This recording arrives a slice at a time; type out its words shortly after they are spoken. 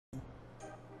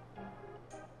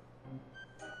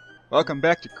Welcome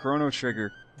back to Chrono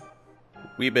Trigger.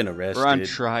 We've been arrested. We're on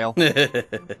trial.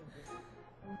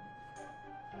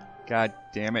 God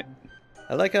damn it.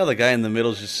 I like how the guy in the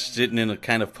middle is just sitting in a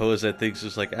kind of pose that thinks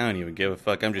just like, I don't even give a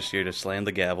fuck, I'm just here to slam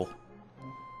the gavel.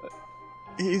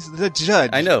 He's the judge.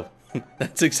 I know.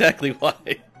 That's exactly why.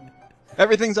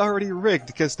 Everything's already rigged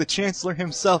because the Chancellor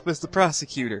himself is the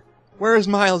prosecutor. Where is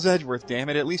Miles Edgeworth, damn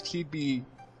it? At least he'd be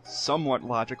somewhat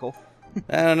logical.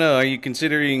 I don't know, are you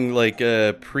considering, like,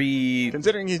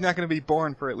 Considering he's not going to be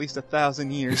born for at least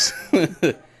 1,000 years.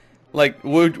 Like,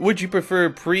 would you prefer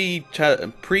pre-Justice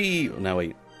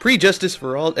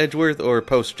for All Edgeworth or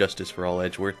post-Justice for All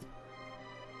Edgeworth?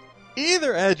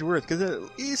 Either Edgeworth, because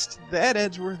at least that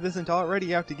Edgeworth isn't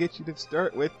already out to get you to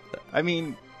start with. I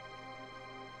mean,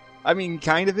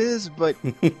 kind of is, but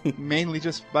mainly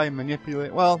just by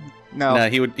manipulating. Well, no. Nah,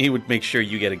 he would make sure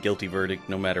you get a guilty verdict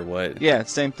no matter what. Yeah,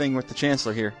 same thing with the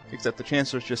Chancellor here, except the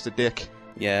Chancellor's just a dick.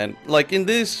 Yeah, and, like, in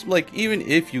this, like, even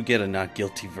if you get a not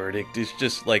guilty verdict, it's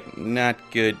just, like, not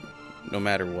good no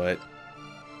matter what.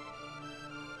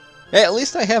 Hey, at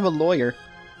least I have a lawyer.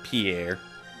 Pierre.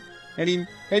 And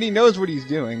he knows what he's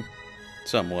doing.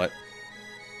 Somewhat.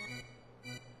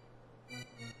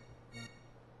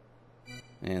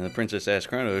 And the princess asked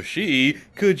Chrono if she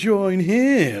could join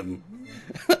him.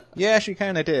 Yeah, she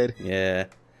kind of did. Yeah.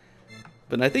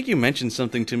 But I think you mentioned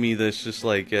something to me that's just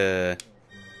like, I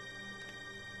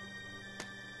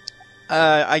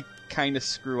kind of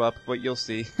screw up, but you'll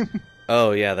see.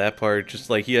 Oh, yeah, that part. Just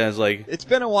like, he has, like... It's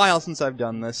been a while since I've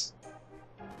done this.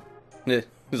 He's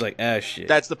like, ah, shit.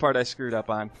 That's the part I screwed up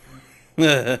on.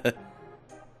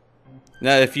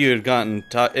 Now, if you had gotten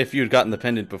the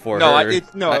pendant before No, her...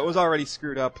 it was already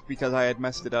screwed up because I had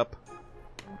messed it up.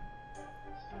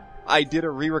 I did a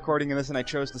re-recording of this and I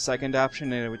chose the second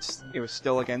option and it was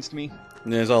still against me.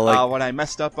 And it's all like... what I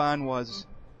messed up on was,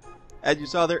 as you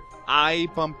saw there, I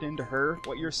bumped into her.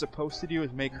 What you're supposed to do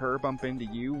is make her bump into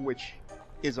you, which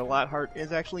is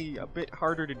actually a bit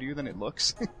harder to do than it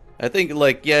looks. I think,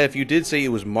 like, yeah, if you did say it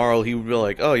was Marle, he would be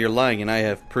like, oh, you're lying and I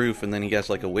have proof, and then he gets,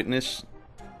 like, a witness.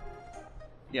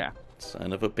 Yeah.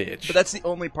 Son of a bitch. But that's the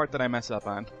only part that I mess up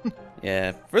on.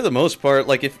 Yeah, for the most part,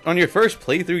 like, if on your first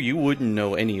playthrough, you wouldn't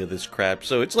know any of this crap,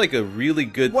 so it's, like, a really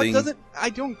good thing. I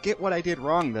don't get what I did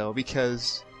wrong, though,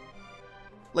 because,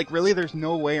 like, really, there's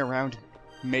no way around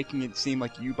making it seem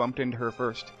like you bumped into her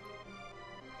first.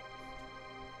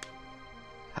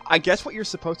 I guess what you're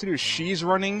supposed to do is she's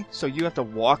running, so you have to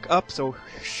walk up, so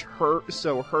her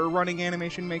running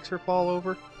animation makes her fall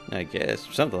over. I guess,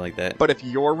 something like that. But if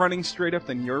you're running straight up,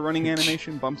 then your running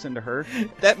animation bumps into her.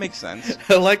 That makes sense.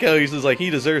 I like how he's just like, he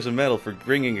deserves a medal for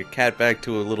bringing a cat back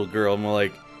to a little girl. I'm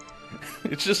like,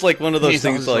 it's just like one of those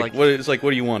things like, what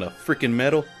do you want, a freaking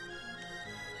medal?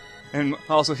 And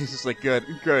also he's just like, good,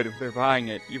 if they're buying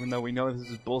it, even though we know this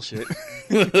is bullshit.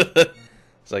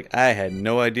 It's like, I had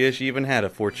no idea she even had a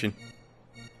fortune.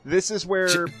 This is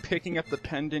where picking up the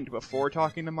pendant before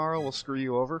talking to Marle will screw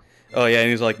you over. Oh yeah, and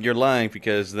he's like, you're lying,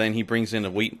 because then he brings in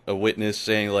a witness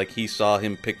saying, like, he saw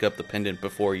him pick up the pendant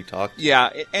before he talked.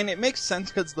 Yeah, and it makes sense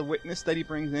because the witness that he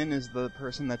brings in is the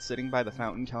person that's sitting by the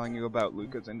fountain telling you about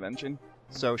Luca's invention.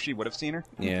 So she would have seen her.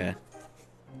 Yeah.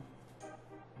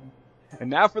 And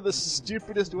now for the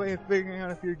stupidest way of figuring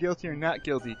out if you're guilty or not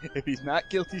guilty. If he's not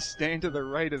guilty, stand to the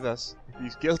right of us. If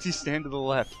he's guilty, stand to the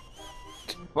left.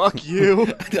 Fuck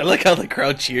you! I like how the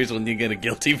crowd cheers when you get a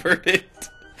guilty verdict.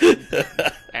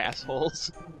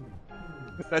 Assholes.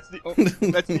 That's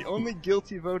the only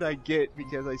guilty vote I get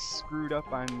because I screwed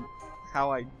up on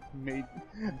how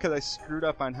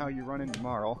you run into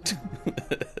Marle.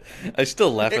 I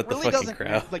still laugh at the fucking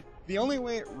crowd. Like, the only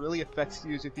way it really affects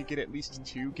you is if you get at least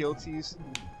 2 guilties.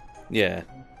 Yeah.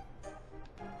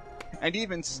 And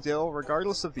even still,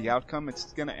 regardless of the outcome,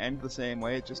 it's gonna end the same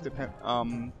way. It just depends.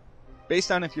 Based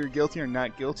on if you're guilty or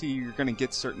not guilty, you're gonna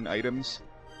get certain items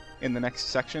in the next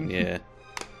section. Yeah.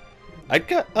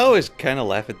 I always kind of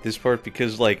laugh at this part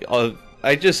because, like,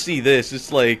 I just see this.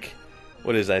 It's like,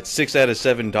 what is that? 6 out of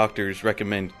 7 doctors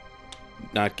recommend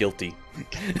not guilty.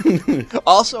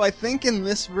 Also, I think in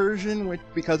this version,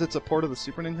 because it's a port of the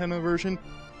Super Nintendo version,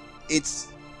 it's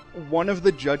one of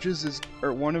the judges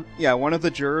one of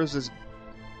the jurors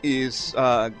is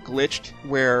glitched,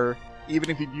 where even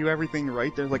if you do everything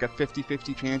right, there's like a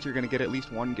 50-50 chance you're going to get at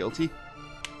least 1 guilty.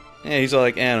 Yeah, he's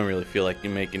like, I don't really feel like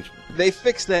you're making... They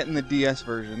fixed that in the DS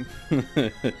version.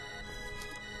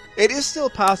 It is still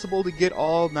possible to get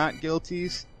all not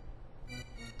guilties.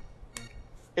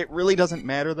 It really doesn't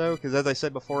matter, though, because as I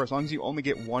said before, as long as you only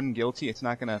get 1 guilty, it's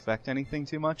not going to affect anything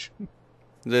too much.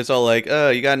 It's all like, oh,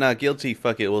 you got not guilty.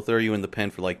 Fuck it, we'll throw you in the pen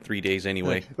for like 3 days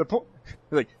anyway.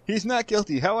 Like, he's not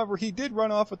guilty. However, he did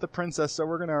run off with the princess, so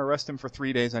we're gonna arrest him for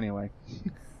 3 days anyway.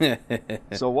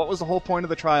 So what was the whole point of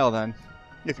the trial then?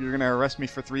 If you're gonna arrest me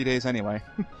for 3 days anyway.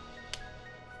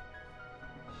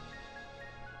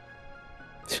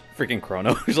 Freaking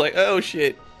Chrono. He's like, oh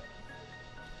shit.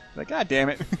 Like, god damn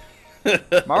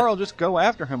it. Marle, just go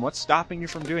after him. What's stopping you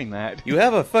from doing that? You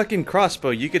have a fucking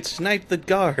crossbow. You could snipe the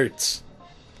guards.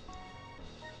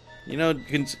 You know,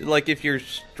 like if your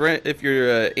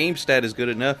aim stat is good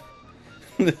enough.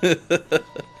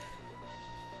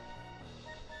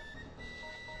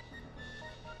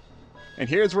 And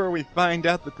here's where we find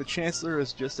out that the Chancellor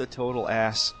is just a total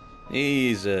ass.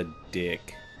 He's a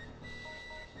dick.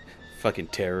 Fucking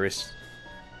terrorist.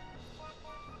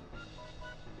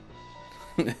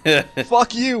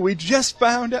 Fuck you! We just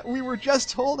found out. We were just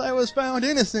told I was found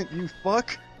innocent. You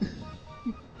fuck.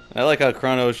 I like how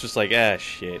Chrono was just like, ah,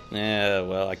 shit. Yeah,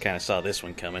 well, I kind of saw this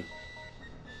one coming.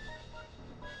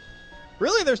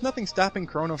 Really, there's nothing stopping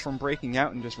Chrono from breaking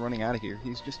out and just running out of here.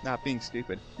 He's just not being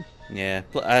stupid. Yeah.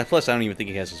 Plus, I don't even think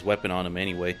he has his weapon on him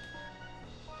anyway.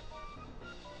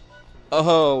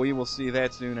 Oh, we will see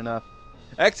that soon enough.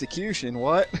 Execution?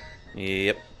 What?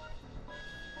 Yep.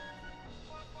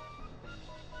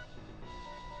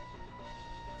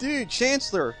 Dude,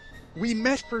 Chancellor, we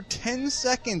met for 10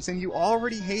 seconds and you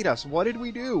already hate us. What did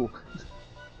we do?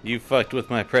 You fucked with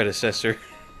my predecessor.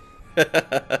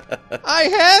 I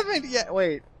haven't yet.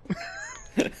 Wait.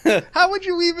 How would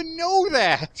you even know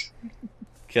that?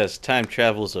 Because time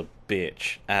travel's a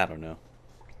bitch. I don't know.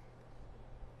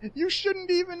 You shouldn't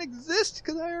even exist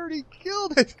because I already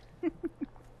killed it.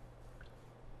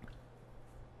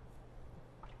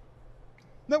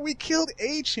 No, we killed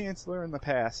a Chancellor in the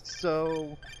past,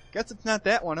 so guess it's not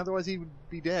that one, otherwise he would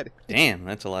be dead. Damn,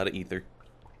 that's a lot of ether.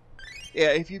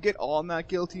 Yeah, if you get all not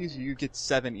guilties, you get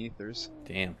 7 ethers.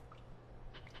 Damn.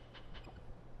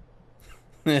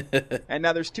 And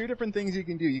now there's 2 different things you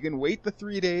can do. You can wait the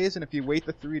 3 days, and if you wait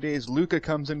the 3 days, Luca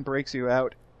comes and breaks you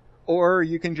out. Or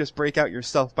you can just break out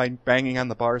yourself by banging on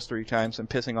the bars 3 times and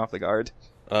pissing off the guard.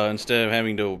 Instead of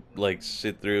having to, like,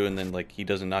 sit through and then, like, he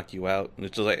doesn't knock you out. And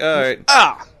it's just like, alright.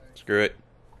 Ah! Screw it.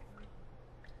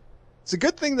 It's a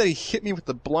good thing that he hit me with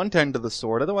the blunt end of the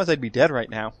sword, otherwise I'd be dead right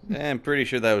now. I'm pretty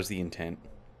sure that was the intent.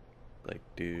 Like,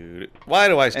 dude, why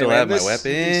do I still have my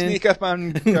weapon? You sneak up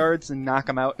on guards and knock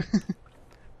them out.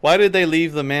 Why did they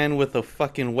leave the man with a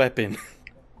fucking weapon?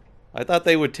 I thought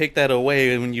they would take that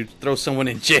away when you throw someone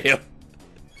in jail.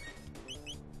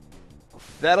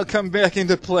 That'll come back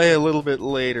into play a little bit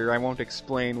later. I won't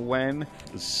explain when.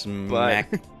 Smack.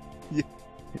 But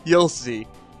you'll see.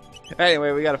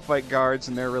 Anyway, we gotta fight guards,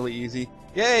 and they're really easy.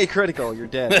 Yay, critical, you're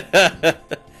dead.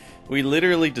 We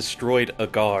literally destroyed a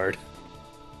guard.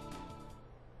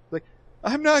 Like,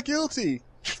 I'm not guilty.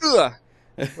 Ugh.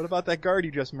 What about that guard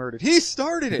you just murdered? He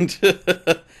started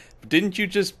it! Didn't you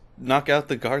just knock out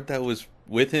the guard that was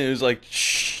with him? It was like,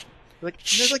 shh. They're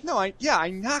like, no, I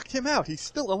knocked him out. He's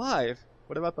still alive.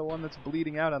 What about the one that's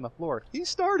bleeding out on the floor? He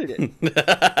started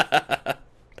it.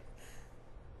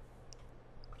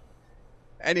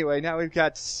 Anyway, now we've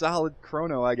got solid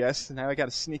Chrono, I guess. Now I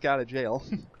gotta sneak out of jail.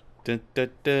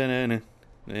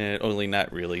 Only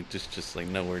not really. Just like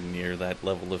nowhere near that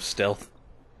level of stealth.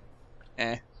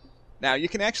 Now, you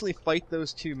can actually fight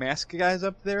those 2 mask guys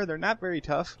up there. They're not very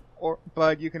tough.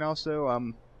 But you can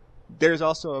also, there's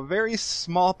also a very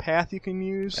small path you can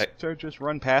use to just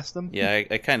run past them. Yeah,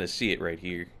 I kind of see it right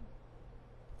here.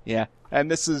 Yeah, and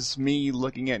this is me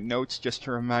looking at notes just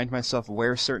to remind myself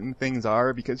where certain things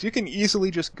are, because you can easily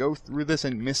just go through this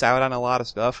and miss out on a lot of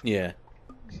stuff. Yeah.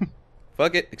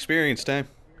 Fuck it, experience time.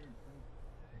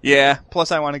 Yeah,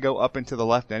 plus I want to go up and to the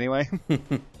left anyway.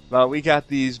 Well, we got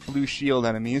these blue shield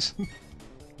enemies.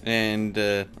 And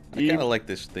I kind of like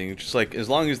this thing. Just like, as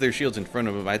long as their shield's in front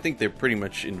of them, I think they're pretty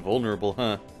much invulnerable,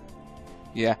 huh?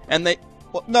 Yeah, and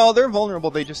no, they're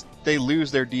vulnerable. They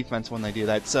lose their defense when they do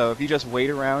that. So if you just wait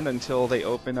around until they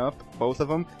open up, both of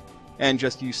them, and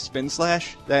just use Spin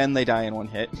Slash, then they die in 1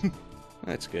 hit.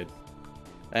 That's good.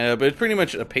 But it's pretty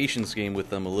much a patience game with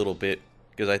them a little bit.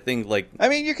 Because I think, like... I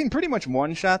mean, you can pretty much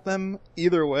one-shot them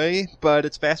either way, but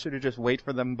it's faster to just wait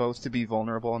for them both to be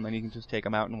vulnerable, and then you can just take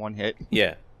them out in 1 hit.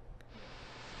 Yeah.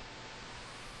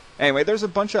 Anyway, there's a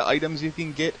bunch of items you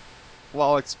can get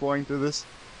while exploring through this.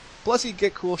 Plus, you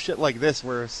get cool shit like this,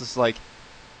 where it's just like,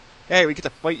 hey, we get to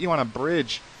fight you on a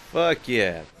bridge. Fuck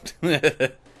yeah.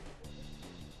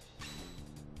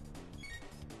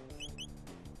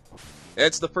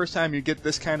 It's the first time you get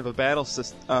this kind of a battle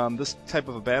system, this type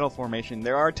of a battle formation.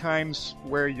 There are times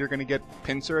where you're going to get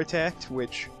pincer attacked,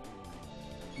 which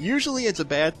Usually it's a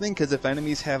bad thing, because if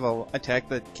enemies have a attack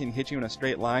that can hit you in a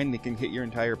straight line, they can hit your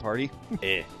entire party.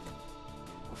 Eh.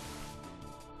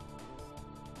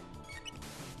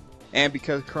 And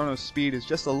because Chrono's speed is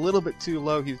just a little bit too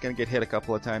low, he's going to get hit a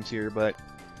couple of times here, but...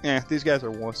 these guys are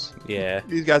wuss. Yeah.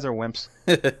 These guys are wimps.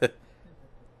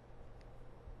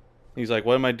 He's like,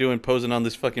 what am I doing posing on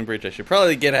this fucking bridge? I should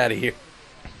probably get out of here.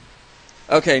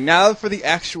 Okay, now for the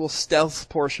actual stealth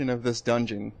portion of this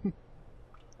dungeon.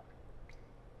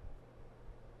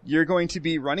 You're going to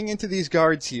be running into these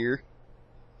guards here,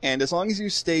 and as long as you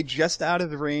stay just out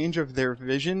of the range of their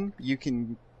vision, you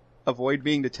can avoid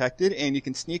being detected, and you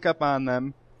can sneak up on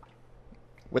them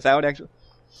without actually...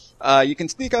 you can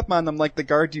sneak up on them like the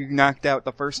guard you knocked out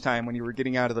the first time when you were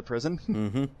getting out of the prison.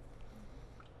 Mm-hmm.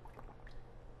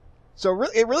 So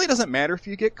it really doesn't matter if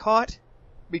you get caught,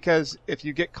 because if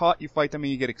you get caught, you fight them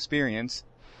and you get experience.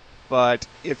 But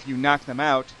if you knock them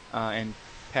out, and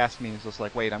past me is just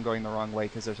like, wait, I'm going the wrong way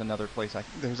because there's another place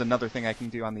there's another thing I can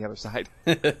do on the other side.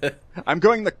 I'm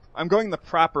going the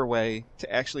proper way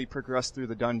to actually progress through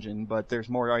the dungeon, but there's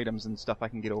more items and stuff I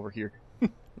can get over here.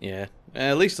 Yeah.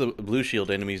 At least the blue shield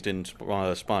enemies didn't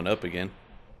spawn up again.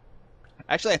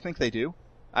 Actually, I think they do.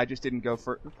 I just didn't go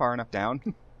far enough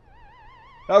down.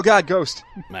 Oh god, ghost!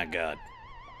 My god.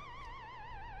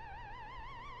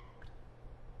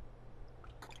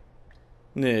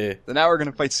 Nah. So now we're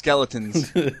gonna fight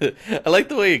skeletons. I like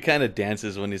the way it kind of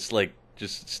dances when it's like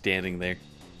just standing there.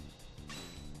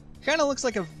 Kind of looks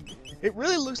like it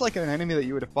really looks like an enemy that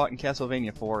you would have fought in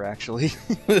Castlevania 4, actually.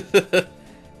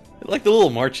 Like the little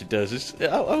march it does. I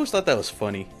always thought that was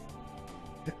funny.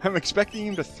 I'm expecting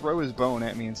him to throw his bone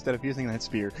at me instead of using that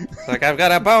spear. It's like, I've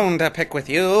got a bone to pick with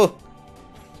you.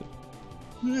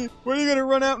 When are you gonna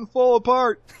run out and fall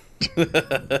apart? God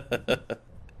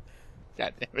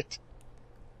damn it.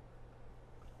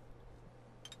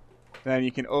 Then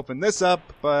you can open this up,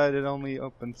 but it only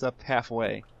opens up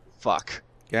halfway. Fuck.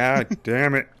 God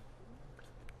damn it.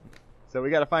 So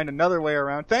we gotta find another way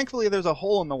around. Thankfully there's a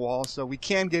hole in the wall, so we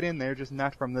can get in there, just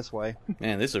not from this way.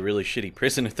 Man, this is a really shitty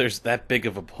prison if there's that big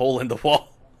of a hole in the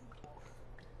wall.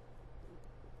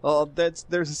 Well,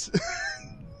 there's...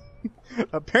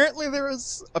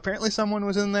 Apparently someone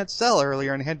was in that cell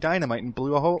earlier and had dynamite and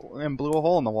blew a hole in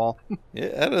the wall.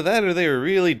 Yeah, either that or they were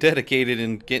really dedicated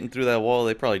in getting through that wall.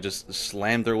 They probably just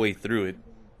slammed their way through it.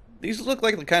 These look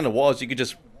like the kind of walls you could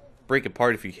just break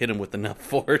apart if you hit them with enough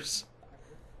force.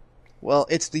 Well,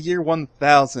 it's the year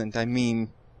 1000. I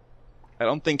mean, I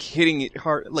don't think hitting it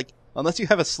hard, like, unless you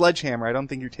have a sledgehammer, I don't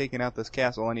think you're taking out this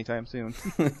castle anytime soon.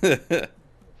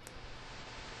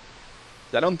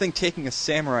 I don't think taking a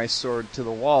samurai sword to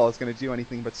the wall is going to do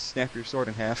anything but snap your sword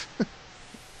in half.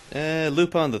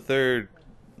 Lupin III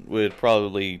would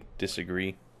probably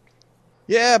disagree.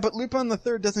 Yeah, but Lupin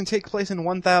III doesn't take place in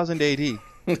 1000 AD.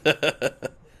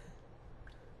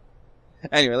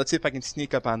 Anyway, let's see if I can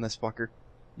sneak up on this fucker.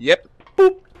 Yep.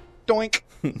 Boop. Doink.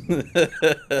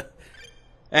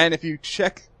 And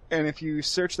if you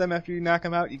search them after you knock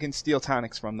them out, you can steal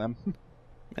tonics from them.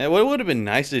 And what would have been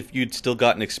nice if you'd still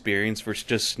gotten experience for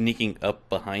just sneaking up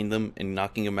behind them and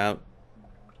knocking them out.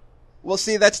 Well,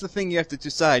 see, that's the thing you have to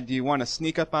decide. Do you want to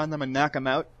sneak up on them and knock them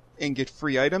out and get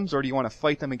free items, or do you want to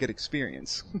fight them and get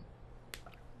experience?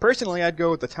 Personally, I'd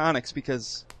go with the tonics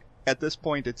because at this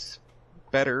point it's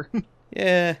better.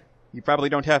 Yeah. You probably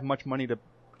don't have much money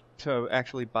to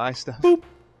actually buy stuff. Boop.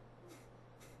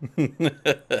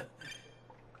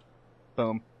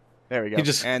 Boom. There we go.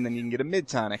 And then you can get a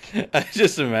mid-tonic. I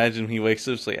just imagine he wakes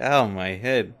up and like, ow, my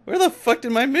head. Where the fuck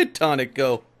did my mid-tonic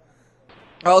go?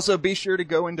 Also, be sure to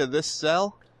go into this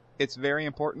cell. It's very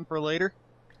important for later.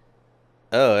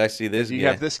 Oh, I see this guy. You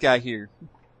have this guy here.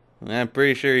 I'm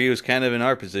pretty sure he was kind of in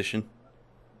our position.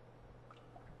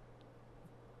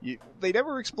 They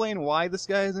never explain why this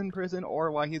guy is in prison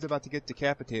or why he's about to get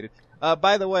decapitated.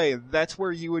 By the way, that's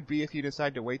where you would be if you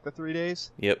decide to wait the 3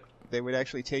 days. Yep. They would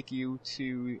actually take you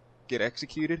to get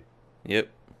executed. Yep.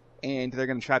 And they're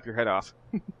going to chop your head off.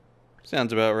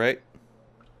 Sounds about right.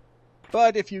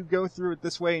 But if you go through it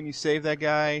this way and you save that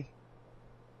guy,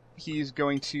 he's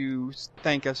going to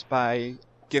thank us by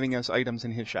giving us items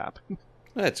in his shop.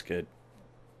 That's good.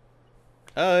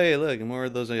 Oh, hey, look, more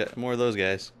of those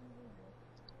guys.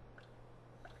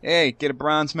 Hey, get a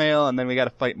bronze mail, and then we got to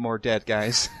fight more dead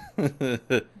guys.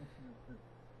 But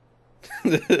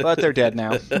they're dead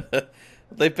now.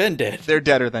 They've been dead. They're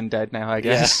deader than dead now, I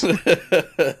guess. Yeah.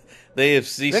 They have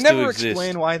ceased to exist. They never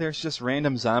explain why there's just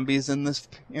random zombies in this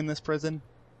prison.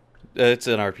 It's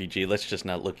an RPG. Let's just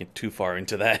not look too far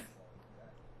into that.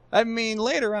 I mean,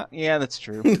 later on... Yeah, that's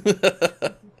true.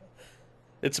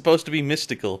 It's supposed to be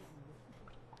mystical.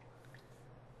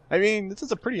 I mean, this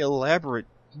is a pretty elaborate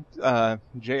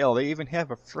jail. They even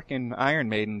have a frickin' Iron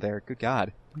Maiden there. Good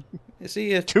God. You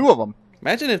see, if, 2 of them.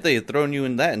 imagine if they had thrown you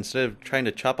in that instead of trying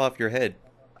to chop off your head.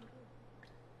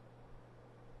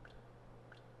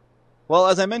 Well,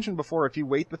 as I mentioned before, if you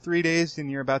wait the 3 days and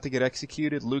you're about to get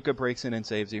executed, Luca breaks in and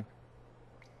saves you.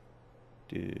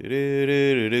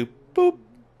 Do-do-do-do-do, boop.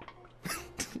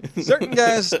 Certain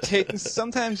guys take.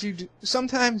 Sometimes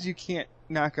you can't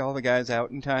knock all the guys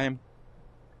out in time.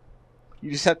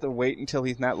 You just have to wait until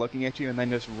he's not looking at you, and then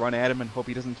just run at him and hope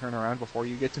he doesn't turn around before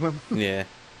you get to him. Yeah.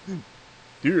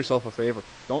 Do yourself a favor.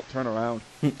 Don't turn around.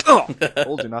 Oh, I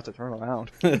told you not to turn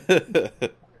around.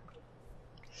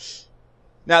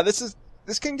 Now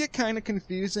this can get kind of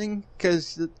confusing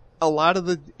because a lot of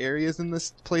the areas in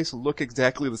this place look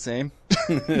exactly the same.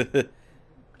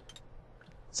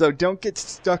 So don't get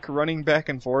stuck running back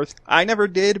and forth. I never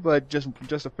did, but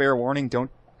just a fair warning,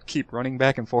 don't keep running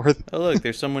back and forth. Oh look,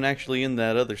 there's someone actually in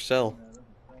that other cell.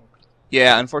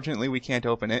 Yeah, unfortunately we can't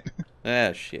open it.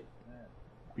 Ah, shit.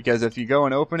 Because if you go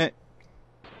and open it...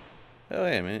 Oh,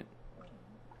 wait a minute.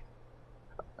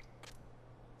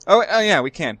 Oh yeah,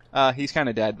 we can. He's kind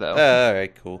of dead, though.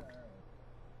 Alright, cool.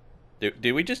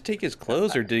 Did we just take his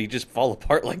clothes, or did he just fall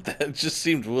apart like that? It just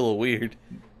seemed a little weird.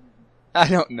 I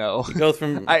don't know. You go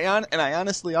from... I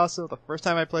honestly also, the first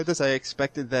time I played this, I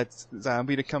expected that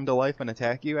zombie to come to life and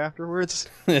attack you afterwards.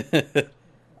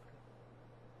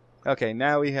 Okay,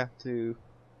 now we have to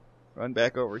run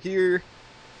back over here.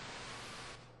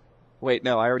 Wait,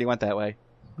 no, I already went that way.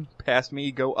 Past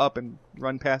me, go up and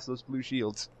run past those blue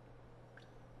shields.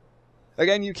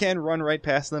 Again, you can run right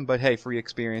past them, but hey, free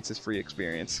experience is free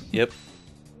experience. Yep.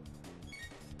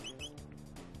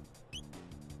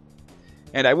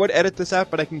 And I would edit this out,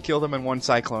 but I can kill them in one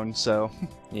cyclone, so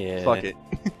Yeah. fuck it.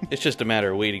 It's just a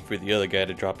matter of waiting for the other guy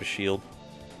to drop a shield.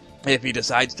 If he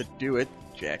decides to do it,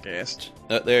 jackass.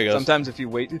 Oh, there he goes. Sometimes if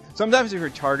you're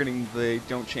targeting, they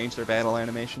don't change their battle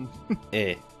animation.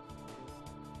 Eh.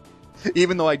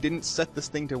 Even though I didn't set this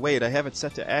thing to wait, I have it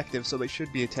set to active, so they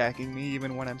should be attacking me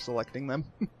even when I'm selecting them.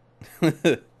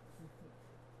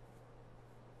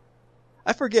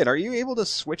 I forget, are you able to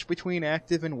switch between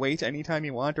active and wait anytime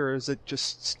you want, or is it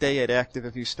just stay at active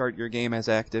if you start your game as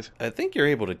active? I think you're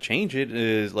able to change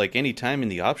it like any time in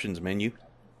the options menu.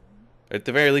 At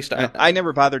the very least, I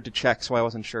never bothered to check, so I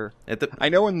wasn't sure. at the I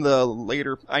know in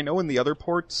the other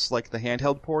ports, like the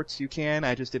handheld ports, you can.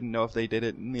 I just didn't know if they did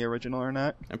it in the original or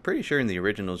not. I'm pretty sure in the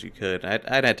originals you could.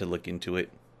 I'd have to look into it.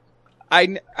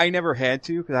 I never had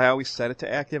to, because I always set it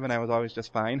to active, and I was always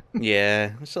just fine.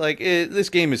 Yeah, it's like this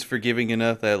game is forgiving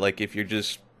enough that like if you're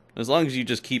just as long as you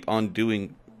just keep on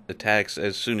doing attacks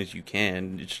as soon as you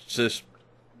can, it's just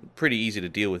pretty easy to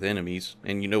deal with enemies,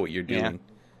 and you know what you're doing. Yeah.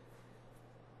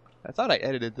 I thought I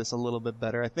edited this a little bit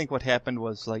better. I think what happened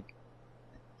was, like,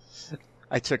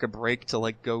 I took a break to,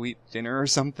 like, go eat dinner or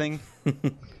something.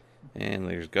 And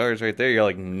there's guards right there. You're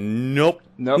like, nope.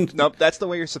 Nope, that's the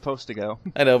way you're supposed to go.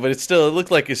 I know, but it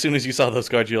looked like as soon as you saw those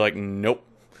guards, you're like, nope.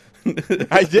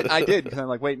 I did, because I'm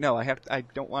like, wait, no, I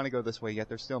don't want to go this way yet.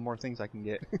 There's still more things I can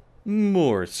get.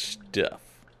 More stuff.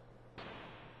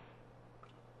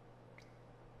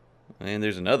 And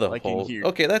there's another Like in hole. here.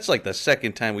 Okay, that's like the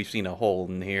second time we've seen a hole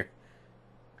in here.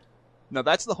 No,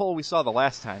 that's the hole we saw the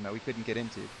last time that we couldn't get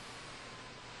into.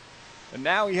 And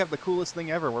now we have the coolest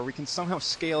thing ever, where we can somehow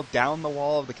scale down the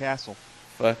wall of the castle.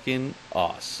 Fucking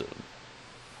awesome.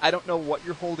 I don't know what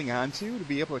you're holding on to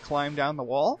be able to climb down the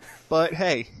wall, but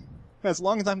hey, as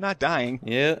long as I'm not dying.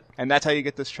 Yeah. And that's how you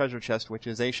get this treasure chest, which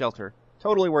is a shelter.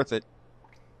 Totally worth it.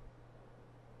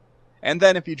 And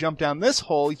then if you jump down this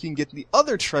hole, you can get the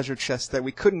other treasure chest that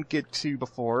we couldn't get to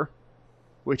before,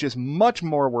 which is much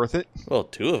more worth it. Well,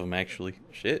 2 of them, actually.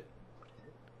 Shit.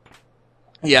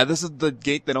 Yeah, this is the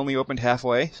gate that only opened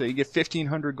halfway, so you get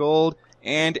 1,500 gold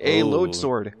and a load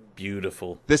sword.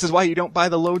 Beautiful. This is why you don't buy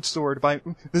the load sword.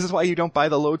 This is why you don't buy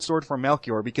the load sword from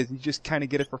Melchior, because you just kind of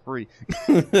get it for free.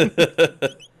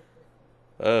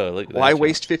 Oh, look at Why that.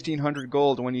 waste 1,500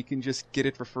 gold when you can just get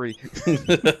it for free?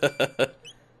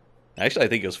 Actually, I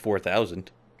think it was 4,000.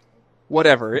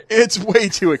 Whatever. It's way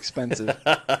too expensive.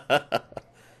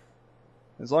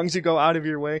 As long as you go out of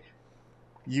your way,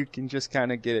 you can just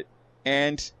kind of get it.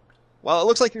 And while it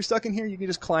looks like you're stuck in here, you can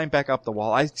just climb back up the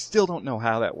wall. I still don't know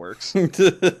how that works.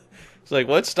 It's like,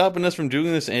 what's stopping us from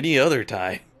doing this any other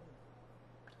time?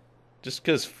 Just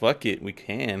because, fuck it, we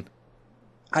can.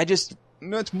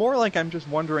 No, it's more like I'm just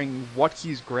wondering what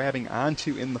he's grabbing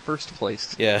onto in the first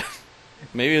place. Yeah.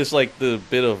 Maybe it's like the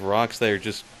bit of rocks that are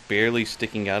just barely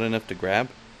sticking out enough to grab.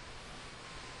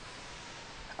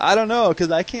 I don't know, because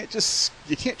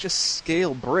you can't just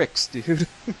scale bricks, dude.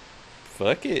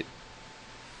 Fuck it.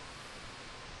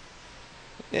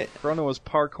 Yeah. Chrono was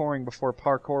parkouring before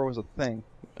parkour was a thing.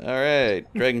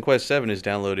 Alright, Dragon Quest VII is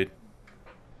downloaded.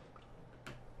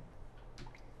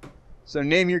 So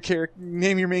name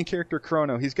your main character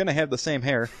Chrono. He's gonna have the same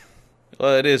hair.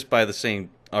 Well, it is by the same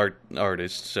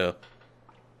artist, so...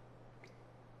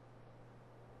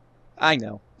 I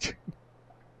know.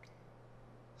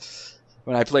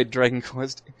 When I played Dragon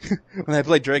Quest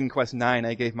 9,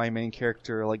 I gave my main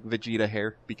character like Vegeta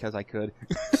hair because I could.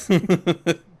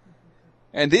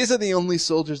 And these are the only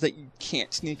soldiers that you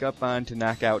can't sneak up on to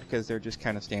knock out because they're just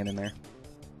kind of standing there.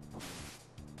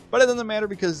 But it doesn't matter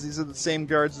because these are the same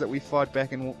guards that we fought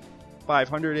back in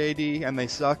 500 AD and they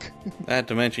suck. Not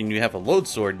to mention you have a load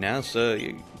sword now, so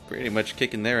you're pretty much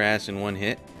kicking their ass in one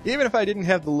hit. Even if I didn't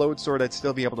have the load sword, I'd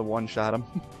still be able to one-shot them.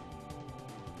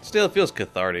 Still, it feels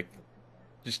cathartic.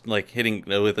 Just like hitting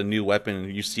with a new weapon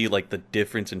and you see like the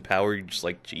difference in power, you're just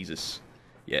like, Jesus.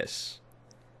 Yes.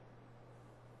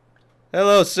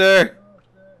 Hello, sir.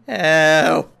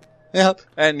 Help. Yep.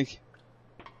 And...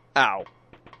 Ow.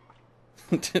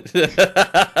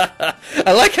 I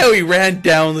like how he ran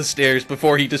down the stairs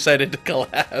before he decided to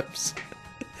collapse.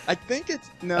 I think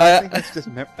it's... No, I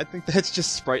think that's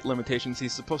just sprite limitations.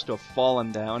 He's supposed to have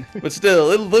fallen down. But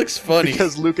still, it looks funny.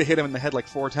 Because Luca hit him in the head like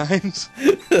 4 times.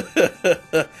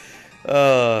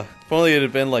 If only it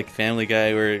had been like Family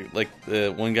Guy, where like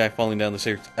the one guy falling down the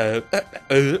stairs. God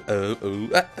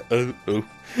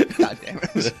damn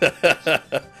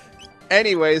it.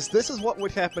 Anyways, this is what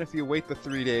would happen if you wait the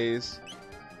 3 days.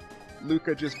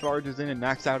 Luca just barges in and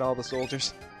knocks out all the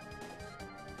soldiers.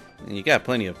 And you got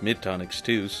plenty of mid-tonics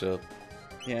too, so...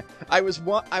 Yeah. I was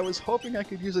hoping I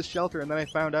could use a shelter, and then I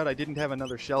found out I didn't have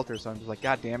another shelter, so I'm just like,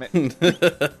 God damn it.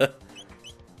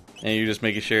 And you're just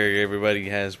making sure everybody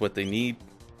has what they need?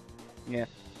 Yeah.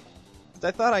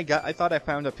 I thought I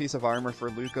found a piece of armor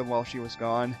for Luca while she was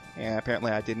gone, and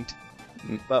apparently I didn't.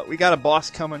 But we got a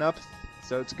boss coming up,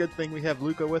 so it's a good thing we have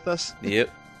Luca with us. Yep.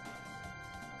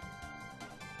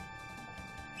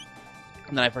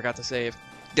 And then I forgot to save.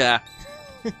 Gah.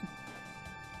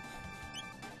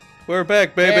 We're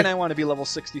back, baby. And I want to be level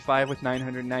 65 with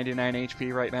 999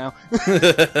 HP right now.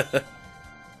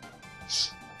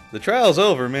 The trial's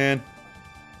over, man.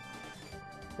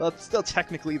 Well, it's still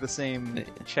technically the same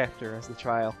chapter as the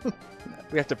trial.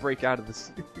 We have to break out of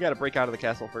this. We got to break out of the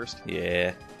castle first.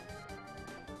 Yeah.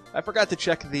 I forgot to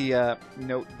check the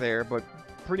note there, but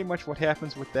pretty much what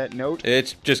happens with that note.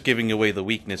 It's just giving away the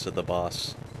weakness of the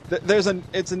boss.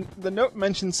 The note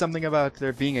mentions something about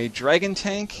there being a dragon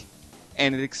tank,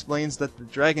 and it explains that the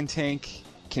dragon tank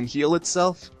can heal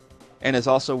itself, and is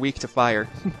also weak to fire.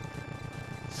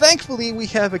 Thankfully, we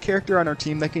have a character on our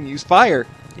team that can use fire.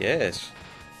 Yes.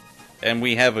 And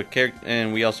we have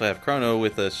and we also have Chrono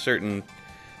with a certain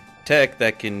tech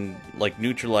that can like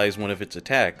neutralize one of its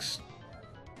attacks.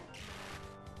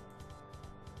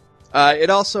 It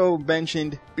also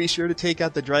mentioned, be sure to take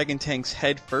out the dragon tank's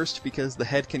head first, because the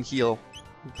head can heal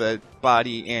the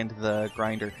body and the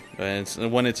grinder. And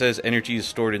when it says energy is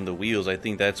stored in the wheels, I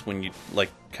think that's when you, like,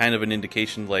 kind of an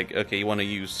indication, like, okay, you want to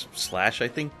use slash, I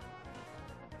think?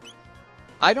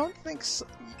 I don't think so.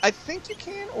 I think you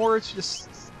can, or it's just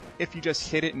if you just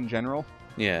hit it in general.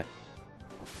 Yeah.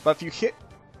 But if you hit...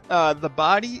 the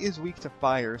body is weak to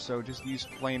fire, so just use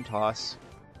flame toss.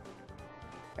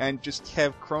 And just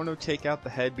have Chrono take out the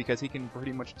head, because he can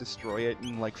pretty much destroy it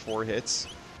in like 4 hits.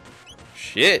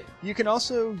 Shit! You can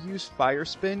also use Fire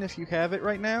Spin if you have it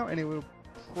right now, and it will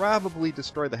probably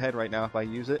destroy the head right now if I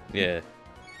use it. Yeah.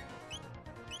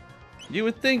 You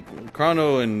would think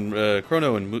Chrono and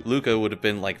Luca would have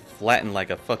been like flattened like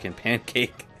a fucking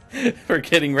pancake for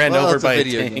getting ran over by a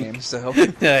tank. Game, so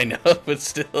I know, but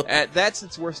still. That's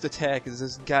its worst attack, is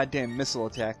this goddamn missile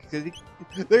attack.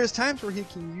 There's times where he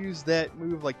can use that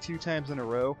move like 2 times in a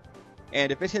row,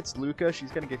 and if it hits Luca,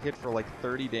 she's gonna get hit for like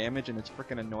 30 damage, and it's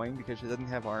freaking annoying because she doesn't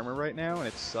have armor right now, and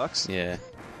it sucks. Yeah.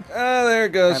 Oh, there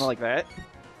it goes. Kinda like that.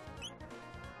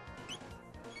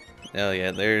 Oh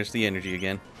yeah, there's the energy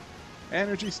again.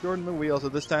 Energy stored in the wheel, so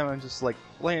this time I'm just like,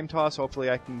 flame toss, hopefully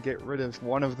I can get rid of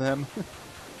one of them.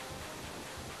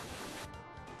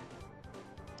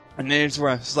 And there's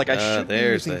where I was like, I should be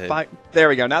using fire. There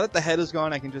we go. Now that the head is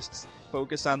gone, I can just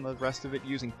focus on the rest of it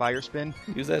using Fire Spin.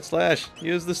 Use that slash.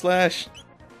 Use the slash.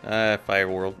 Fire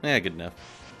Whirl. Yeah, good enough.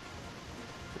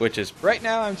 Which is... Right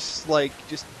now, I'm just like,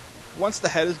 once the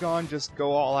head is gone, just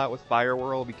go all out with Fire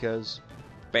Whirl, because,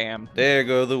 bam. There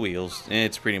go the wheels.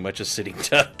 It's pretty much a sitting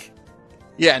duck.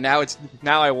 Yeah, now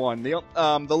I won.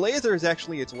 The laser is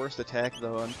actually its worst attack,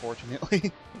 though,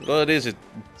 unfortunately. Well, it is a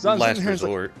So I'm last sitting here, it's like-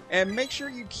 resort. and make sure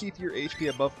you keep your HP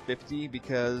above 50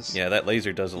 because Yeah, that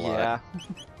laser does a lot. yeah.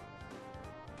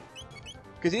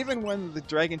 Because even when the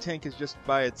dragon tank is just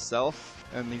by itself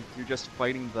and you're just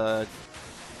fighting the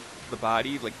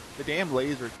body, like the damn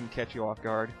laser can catch you off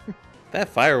guard. That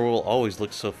firewall always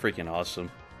looks so freaking awesome.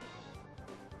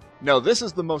 No, this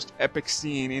is the most epic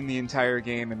scene in the entire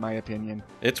game, in my opinion.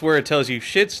 It's where it tells you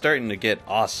shit's starting to get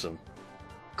awesome.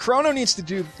 Chrono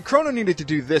needed to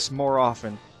do this more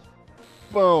often.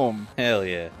 Boom. Hell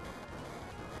yeah.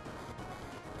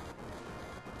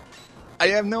 I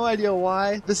have no idea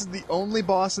why. This is the only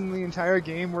boss in the entire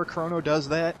game where Chrono does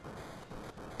that.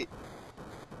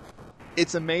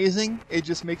 It's amazing. It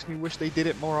just makes me wish they did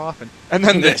it more often. And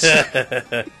then this.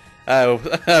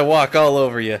 I walk all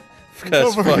over you.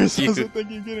 Because fuck you. I think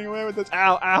you're getting away with this.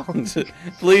 Ow, ow.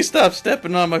 Please stop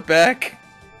stepping on my back.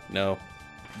 No.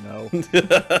 No.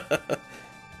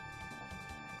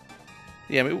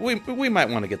 Yeah, we might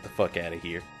want to get the fuck out of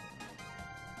here.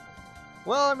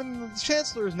 Well, I mean, the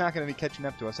Chancellor is not going to be catching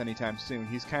up to us anytime soon.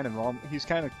 He's kind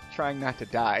of trying not to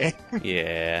die.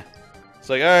 Yeah. It's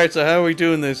like, alright, so how are we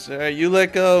doing this? Alright, you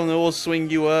let go, and then we'll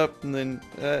swing you up, and then...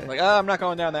 Like, I'm not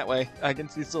going down that way. I can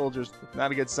see soldiers.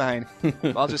 Not a good sign.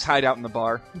 I'll just hide out in the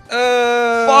bar.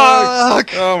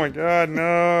 Fuck! Oh my god,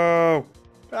 no!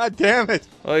 God damn it!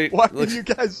 Wait, Why are you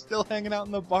guys still hanging out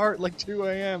in the bar at like 2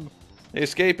 a.m.?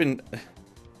 Escaping...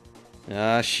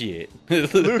 Ah, shit.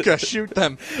 Luca, shoot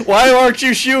them! Why aren't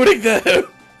you shooting them?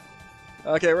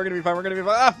 Okay, we're gonna be fine, we're gonna be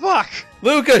fine. Ah, fuck!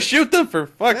 Luca, shoot them for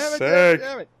fuck's Damn it, sake!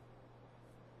 damn it!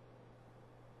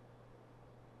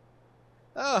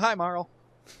 Oh, hi, Marle.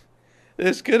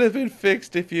 This could have been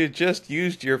fixed if you just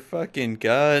used your fucking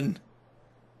gun.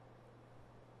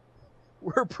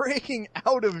 We're breaking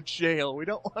out of jail. We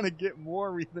don't want to get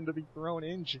more reason to be thrown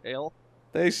in jail.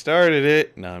 They started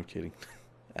it. No, I'm kidding.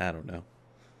 I don't know.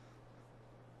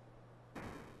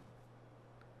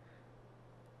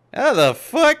 How the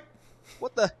fuck?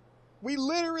 What the? We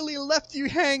literally left you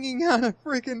hanging on a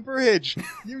freaking bridge.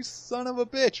 You son of a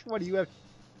bitch. What, do you have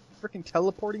freaking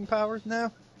teleporting powers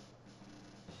now?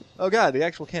 Oh god, the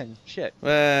actual king. Shit.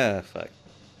 Ah, fuck.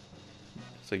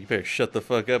 So you better shut the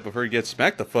fuck up before you get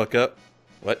smacked the fuck up.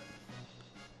 What?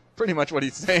 Pretty much what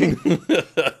he's saying.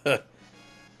 It's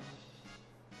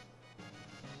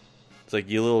like,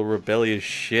 you little rebellious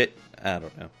shit. I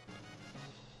don't know.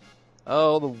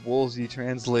 Oh, the Woolsey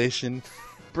translation.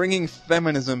 Bringing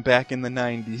feminism back in the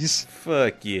 90s.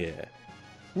 Fuck yeah.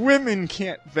 Women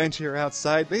can't venture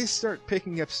outside. They start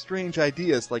picking up strange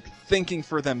ideas like thinking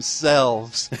for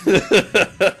themselves.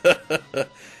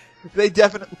 They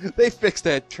fixed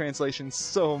that translation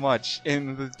so much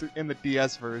in the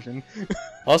DS version.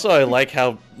 Also, I like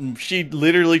how she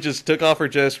literally just took off her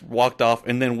dress, walked off,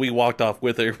 and then we walked off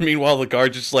with her. Meanwhile, the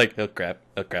guard's just like, oh crap,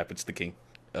 it's the king.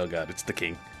 Oh god, it's the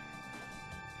king.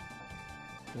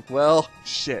 Well,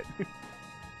 shit.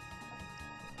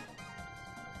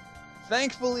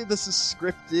 Thankfully, this is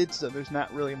scripted, so there's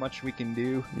not really much we can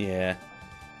do. Yeah.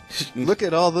 Look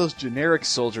at all those generic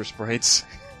soldier sprites.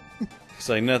 It's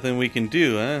like nothing we can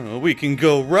do, huh? Well, we can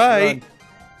go right.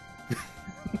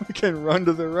 We can run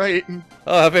to the right.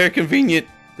 Oh, how very convenient.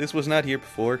 This was not here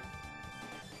before.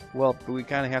 Well, but we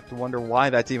kind of have to wonder why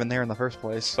that's even there in the first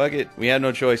place. Fuck it. We had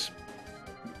no choice.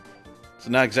 It's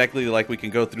not exactly like we can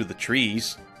go through the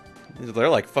trees. They're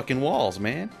like fucking walls,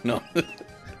 man. No.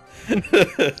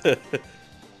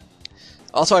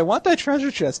 Also, I want that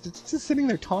treasure chest. It's just sitting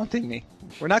there taunting me.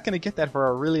 We're not going to get that for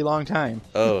a really long time.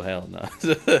 Oh, hell no.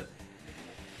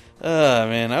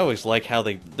 Man, I always like how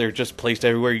they're just placed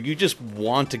everywhere. You just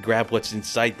want to grab what's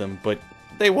inside them, but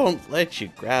they won't let you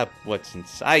grab what's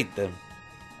inside them.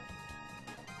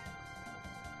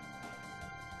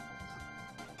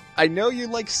 I know you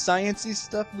like sciencey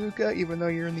stuff, Luca, even though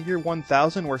you're in the year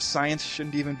 1000 where science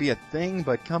shouldn't even be a thing,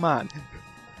 but come on.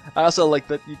 I also like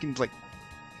that you can, like,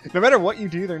 no matter what you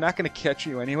do, they're not going to catch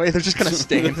you anyway. They're just going to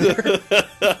stay in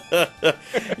there.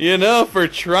 You know, for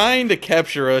trying to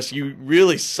capture us, you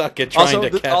really suck at trying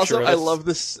to capture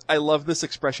us. I love this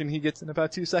expression he gets in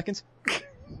about 2 seconds.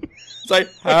 It's like,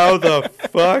 how the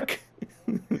fuck?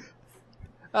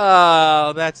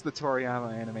 Oh, that's the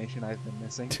Toriyama animation I've been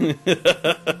missing.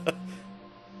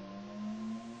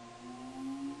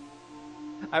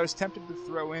 I was tempted to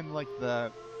throw in, like,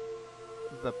 the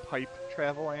pipe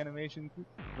travel animation,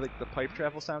 like the pipe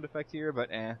travel sound effect here, but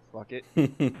fuck it.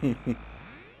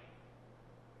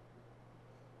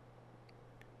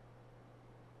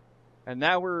 And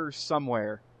now we're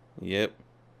somewhere. Yep.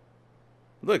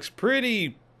 Looks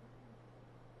pretty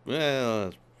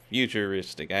Well,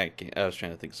 futuristic. I can't. I was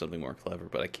trying to think of something more clever,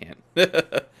 but I can't.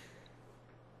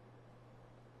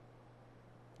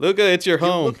 Luca, it's your You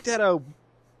home. looked at a...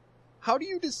 How do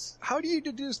you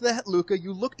deduce that, Luca?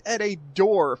 You looked at a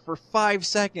door for 5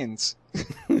 seconds.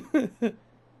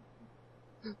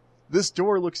 This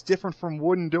door looks different from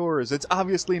wooden doors. It's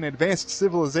obviously an advanced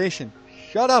civilization.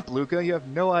 Shut up, Luca. You have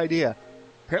no idea.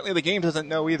 Apparently the game doesn't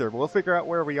know either, but we'll figure out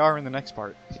where we are in the next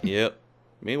part. Yep.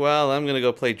 Meanwhile, I'm gonna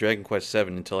go play Dragon Quest VII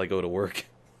until I go to work.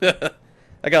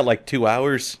 I got like 2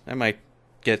 hours. I might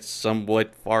get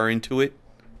somewhat far into it.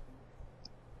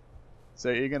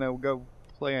 So you're gonna go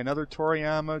play another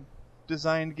Toriyama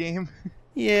designed game?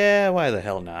 Yeah, why the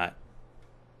hell not?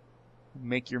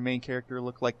 Make your main character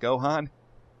look like Gohan?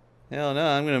 Hell no,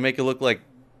 I'm gonna make it look like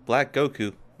Black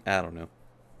Goku. I don't know.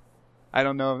 I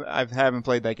don't know. I haven't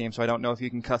played that game, so I don't know if you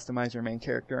can customize your main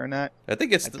character or not. I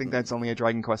think I think that's only a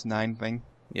Dragon Quest IX thing.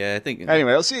 Yeah, I think...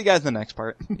 Anyway, I'll see you guys in the next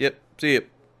part. Yep, see you.